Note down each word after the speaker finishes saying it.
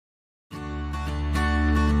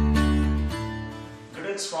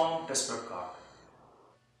Greetings from TestprepKart.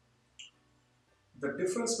 The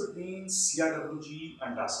difference between CIWG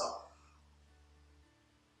and DASA.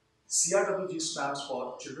 CIWG stands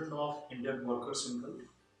for Children of Indian Workers in Gulf,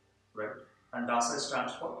 right? And DASA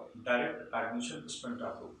stands for Direct Admission Sprint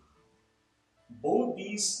Approved. Both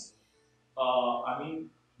these,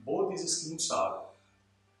 both these schemes are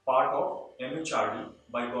part of MHRD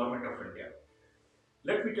by Government of India.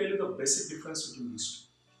 Let me tell you the basic difference between these two.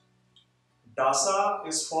 DASA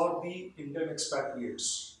is for the Indian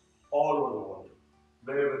expatriates all over the world,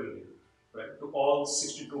 wherever you live, right, to all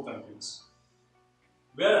 62 countries.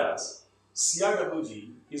 Whereas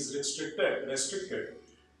CIWG is restricted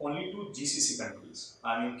only to GCC countries,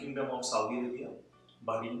 I mean Kingdom of Saudi Arabia,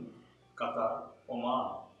 Bahrain, Qatar,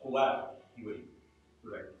 Oman, Kuwait, UAE,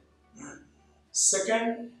 right.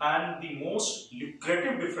 Second and the most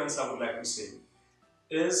lucrative difference I would like to say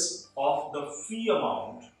is of the fee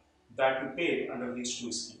amount that you pay under these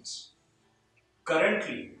two schemes.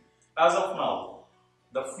 Currently, as of now,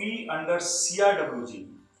 the fee under CIWG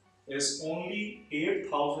is only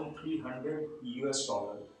 8,300 US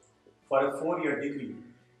dollar for a 4-year degree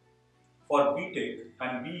for BTech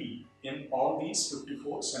and BE in all these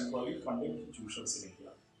 54 centrally funded institutions in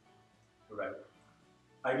India. Right.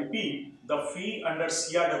 I repeat, the fee under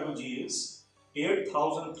CIWG is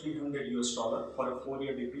 8,300 US dollar for a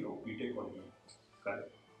 4-year degree of BTech or BE.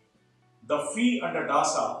 Correct. The fee under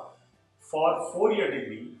DASA for 4-year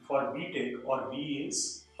degree for BTech or BE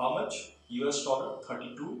is how much? US dollar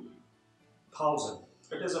 32,000.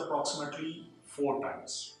 It is approximately 4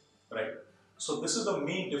 times, right? So this is the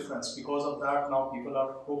main difference. Because of that, now people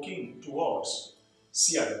are looking towards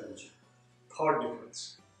CIWG. Third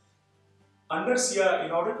difference. Under CI,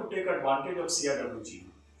 in order to take advantage of CIWG,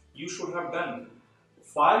 you should have done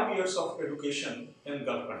 5 years of education in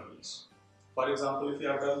Gulf countries. For example, if you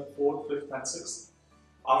have done 4th, 5th and 6th,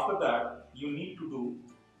 after that you need to do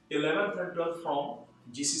 11th and 12th from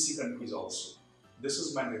GCC countries also. This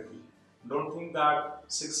is mandatory. Don't think that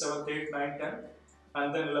 6th, 7th, 8th, 9th, 10th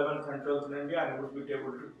and then 11th and 12th in India and you would be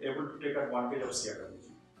able to take advantage of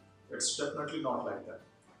CIWG. It's definitely not like that.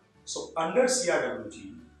 So under CIWG,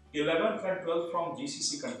 11th and 12th from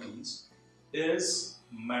GCC countries is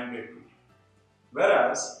mandatory.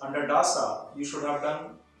 Whereas under DASA, you should have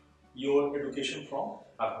done your education from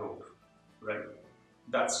abroad, right?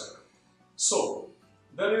 That's it. So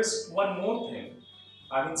there is one more thing.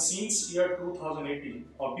 I mean, since year 2018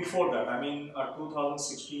 or before that,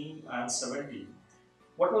 2016 and 17,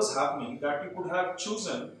 what was happening that you could have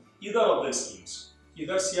chosen either of the schemes,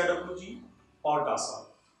 either CIWG or DASA.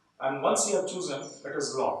 And once you have chosen, it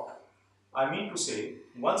is locked. I mean to say,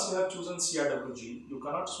 once you have chosen CIWG, you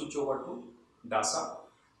cannot switch over to DASA.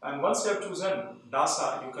 And once you have chosen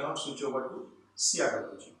DASA, you cannot switch over to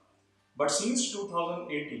CIWG. But since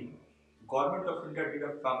 2018, Government of India did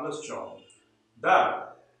a fabulous job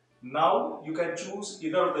that now you can choose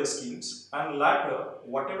either of the schemes and later,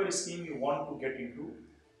 whatever scheme you want to get into,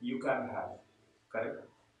 you can have. Correct?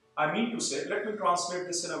 I mean to say, let me translate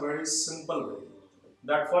this in a very simple way.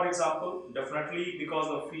 That for example, definitely because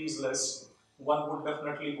the fee is less, one would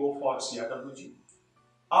definitely go for CIWG.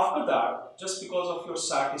 After that, just because of your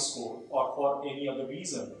SAT score or for any other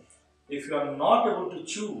reason, if you are not able to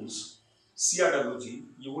choose CIWG,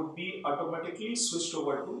 you would be automatically switched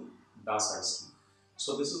over to DASA scheme.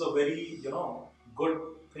 So this is a very, good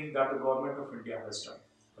thing that the Government of India has done,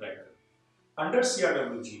 right? Under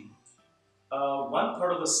CIWG,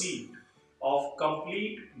 1/3 of the seat of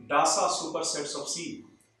complete DASA supersets of seat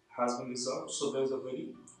has been reserved. So there is a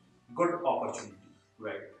very good opportunity,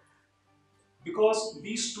 right? Because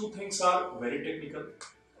these two things are very technical.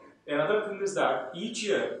 Another thing is that each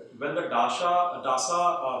year when the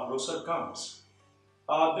DASA brochure comes,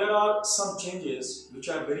 there are some changes which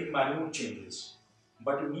are very minute changes,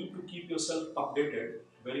 but you need to keep yourself updated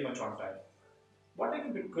very much on time. What I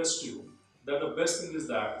can request you, that the best thing is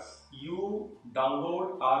that you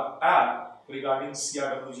download our app regarding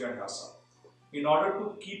CIWG and DASA in order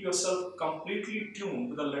to keep yourself completely tuned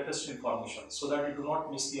to the latest information so that you do not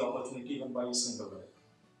miss the opportunity even by a single minute.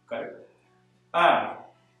 Correct? And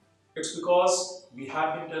it's because we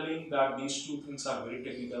have been telling that these two things are very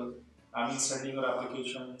technical. Sending your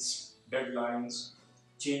applications, deadlines,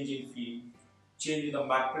 changing fee, changing the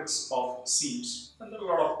matrix of seats, and a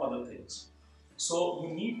lot of other things. So you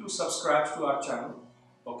need to subscribe to our channel,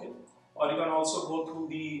 okay? Or you can also go through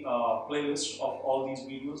the playlist of all these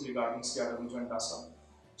videos regarding CIWG and DASA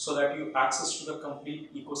so that you access to the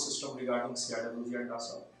complete ecosystem regarding CIWG and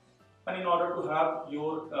DASA. And in order to have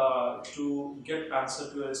your, to get answer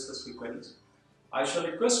to your specific queries, I shall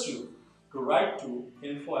request you to write to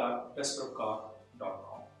info@testprepkart.com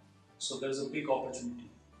So there's a big opportunity.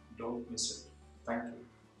 Don't miss it. Thank you.